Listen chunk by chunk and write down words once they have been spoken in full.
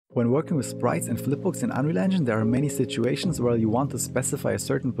When working with sprites and flipbooks in Unreal Engine, there are many situations where you want to specify a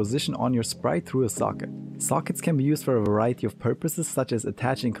certain position on your sprite through a socket. Sockets can be used for a variety of purposes, such as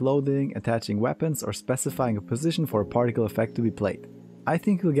attaching clothing, attaching weapons, or specifying a position for a particle effect to be played. I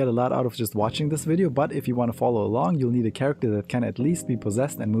think you'll get a lot out of just watching this video, but if you want to follow along, you'll need a character that can at least be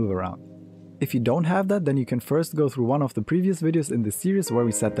possessed and move around. If you don't have that, then you can first go through one of the previous videos in this series where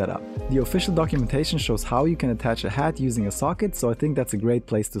we set that up. The official documentation shows how you can attach a hat using a socket, so I think that's a great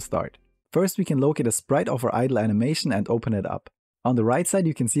place to start. First, we can locate a sprite of our idle animation and open it up. On the right side,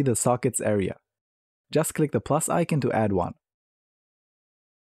 you can see the sockets area. Just click the plus icon to add one.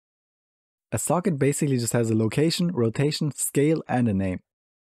 A socket basically just has a location, rotation, scale, and a name.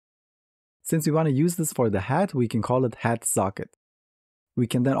 Since we want to use this for the hat, we can call it hat socket. We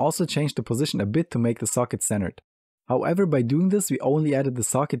can then also change the position a bit to make the socket centered. However, by doing this, we only added the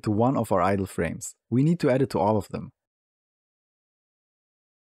socket to one of our idle frames. We need to add it to all of them.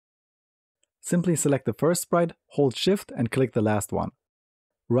 Simply select the first sprite, hold Shift, and click the last one.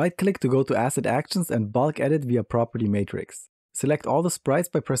 Right-click to go to Asset Actions and bulk edit via Property Matrix. Select all the sprites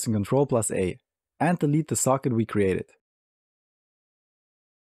by pressing Ctrl+A, and delete the socket we created.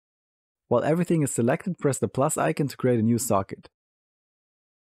 While everything is selected, press the plus icon to create a new socket.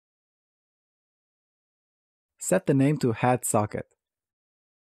 Set the name to Hat Socket.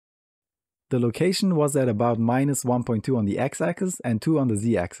 The location was at about -1.2 on the x-axis and 2 on the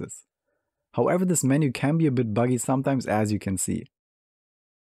z-axis. However, this menu can be a bit buggy sometimes, as you can see.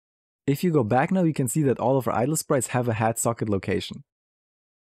 If you go back now, you can see that all of our idle sprites have a hat socket location.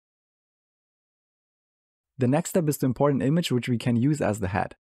 The next step is to import an image which we can use as the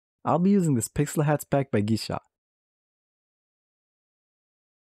hat. I'll be using this Pixel Hats pack by Gisha.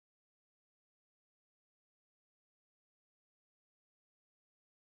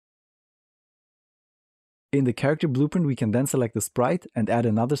 In the character blueprint, we can then select the sprite and add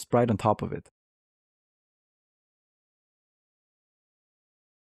another sprite on top of it.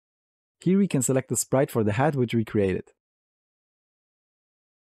 Here we can select the sprite for the hat which we created.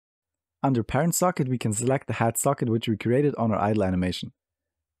 Under parent socket, we can select the hat socket which we created on our idle animation.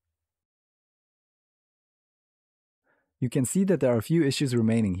 You can see that there are a few issues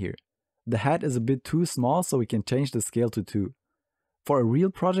remaining here. The hat is a bit too small, so we can change the scale to 2. For a real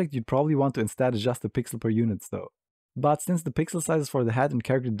project, you'd probably want to instead adjust the pixel per units though. But since the pixel sizes for the hat and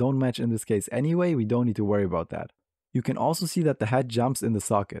character don't match in this case anyway, we don't need to worry about that. You can also see that the hat jumps in the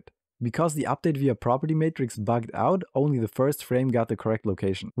socket. Because the update via property matrix bugged out, only the first frame got the correct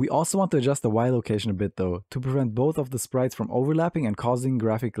location. We also want to adjust the Y location a bit though, to prevent both of the sprites from overlapping and causing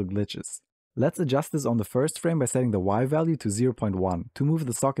graphical glitches. Let's adjust this on the first frame by setting the Y value to 0.1 to move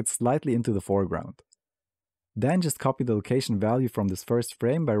the socket slightly into the foreground. Then just copy the location value from this first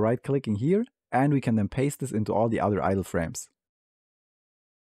frame by right-clicking here, and we can then paste this into all the other idle frames.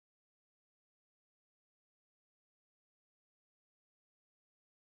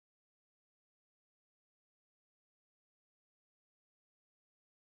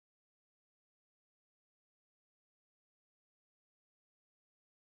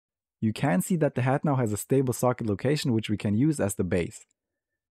 You can see that the hat now has a stable socket location which we can use as the base.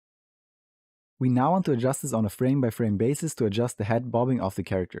 We now want to adjust this on a frame-by-frame basis to adjust the head bobbing of the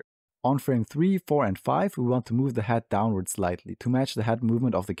character. On frame 3, 4, and 5, we want to move the head downward slightly to match the head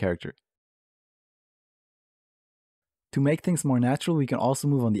movement of the character. To make things more natural, we can also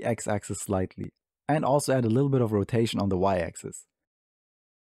move on the x-axis slightly, and also add a little bit of rotation on the y-axis.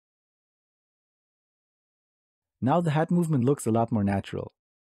 Now the head movement looks a lot more natural.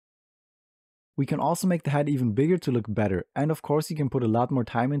 We can also make the head even bigger to look better, and of course you can put a lot more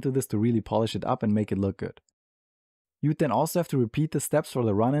time into this to really polish it up and make it look good. You'd then also have to repeat the steps for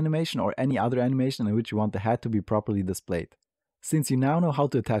the run animation or any other animation in which you want the hat to be properly displayed. Since you now know how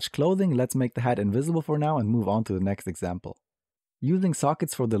to attach clothing, let's make the hat invisible for now and move on to the next example. Using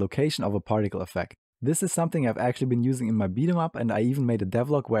sockets for the location of a particle effect. This is something I've actually been using in my beat'em up, and I even made a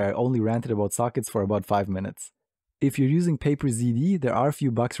devlog where I only ranted about sockets for about 5 minutes. If you're using PaperZD, there are a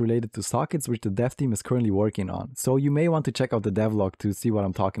few bugs related to sockets which the dev team is currently working on, so you may want to check out the devlog to see what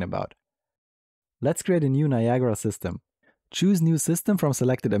I'm talking about. Let's create a new Niagara system. Choose New System from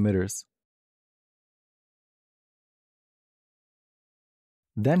selected emitters.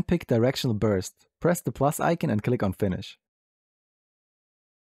 Then pick Directional Burst, press the plus icon and click on Finish.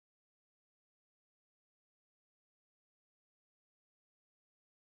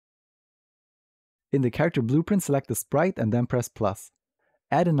 In the character blueprint, select the sprite and then press plus.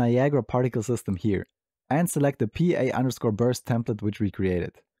 Add a Niagara particle system here, and select the PA_burst template which we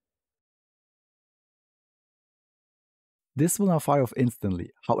created. This will now fire off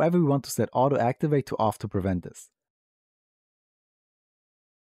instantly, however we want to set auto activate to off to prevent this.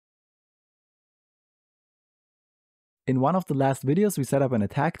 In one of the last videos, we set up an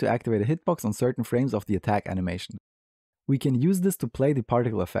attack to activate a hitbox on certain frames of the attack animation. We can use this to play the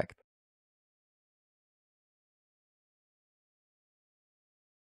particle effect.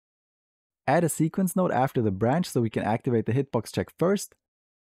 Add a sequence node after the branch so we can activate the hitbox check first,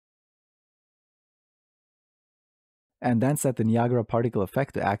 and then set the Niagara particle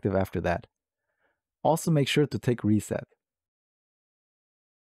effect to active after that. Also make sure to tick reset.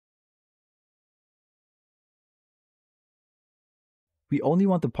 We only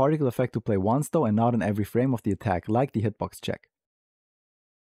want the particle effect to play once though and not in every frame of the attack, like the hitbox check.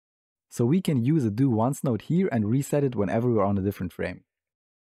 So we can use a do once node here and reset it whenever we're on a different frame.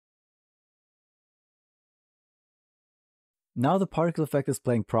 Now the particle effect is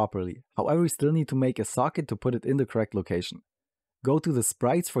playing properly, however we still need to make a socket to put it in the correct location. Go to the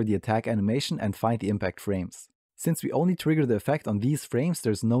sprites for the attack animation and find the impact frames. Since we only trigger the effect on these frames,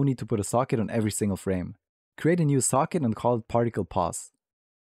 there's no need to put a socket on every single frame. Create a new socket and call it particle pause.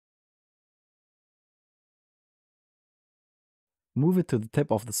 Move it to the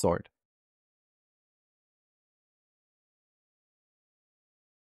tip of the sword.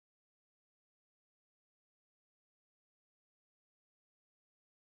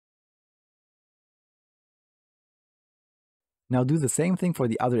 Now do the same thing for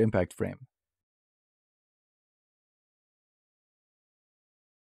the other impact frame.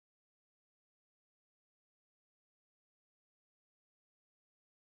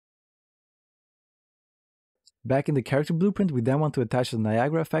 Back in the character blueprint, we then want to attach the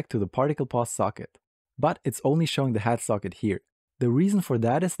Niagara effect to the particle pause socket. But it's only showing the hat socket here. The reason for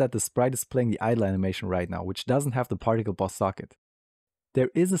that is that the sprite is playing the idle animation right now, which doesn't have the particle pause socket. There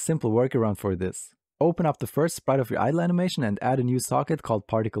is a simple workaround for this. Open up the first sprite of your idle animation and add a new socket called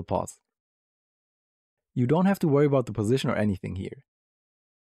particle pause. You don't have to worry about the position or anything here.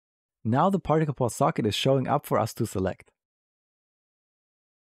 Now the particle pause socket is showing up for us to select.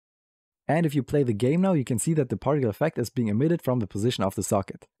 And if you play the game now, you can see that the particle effect is being emitted from the position of the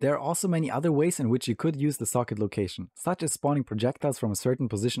socket. There are also many other ways in which you could use the socket location, such as spawning projectiles from a certain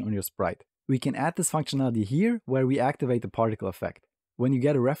position on your sprite. We can add this functionality here, where we activate the particle effect. When you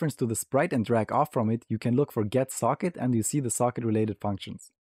get a reference to the sprite and drag off from it, you can look for get socket and you see the socket related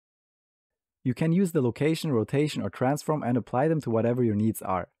functions. You can use the location, rotation or transform and apply them to whatever your needs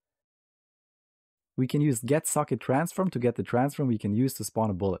are. We can use get socket transform to get the transform we can use to spawn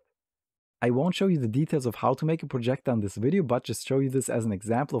a bullet. I won't show you the details of how to make a projectile in this video, but just show you this as an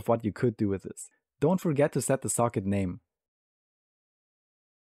example of what you could do with this. Don't forget to set the socket name.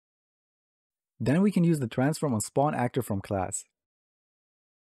 Then we can use the transform on spawn actor from class.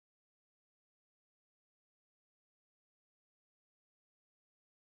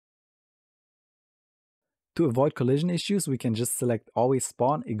 To avoid collision issues, we can just select always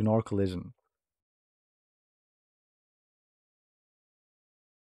spawn, ignore collision.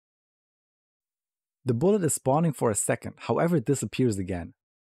 The bullet is spawning for a second, however it disappears again.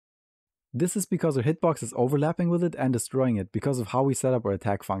 This is because our hitbox is overlapping with it and destroying it because of how we set up our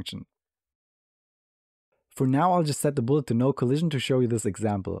attack function. For now I'll just set the bullet to no collision to show you this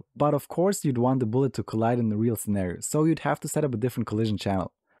example, but of course you'd want the bullet to collide in the real scenario, so you'd have to set up a different collision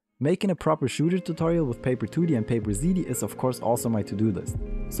channel. Making a proper shooter tutorial with Paper 2D and Paper ZD is of course also my to-do list,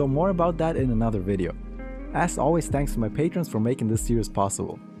 so more about that in another video. As always, thanks to my patrons for making this series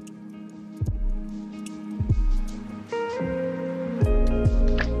possible.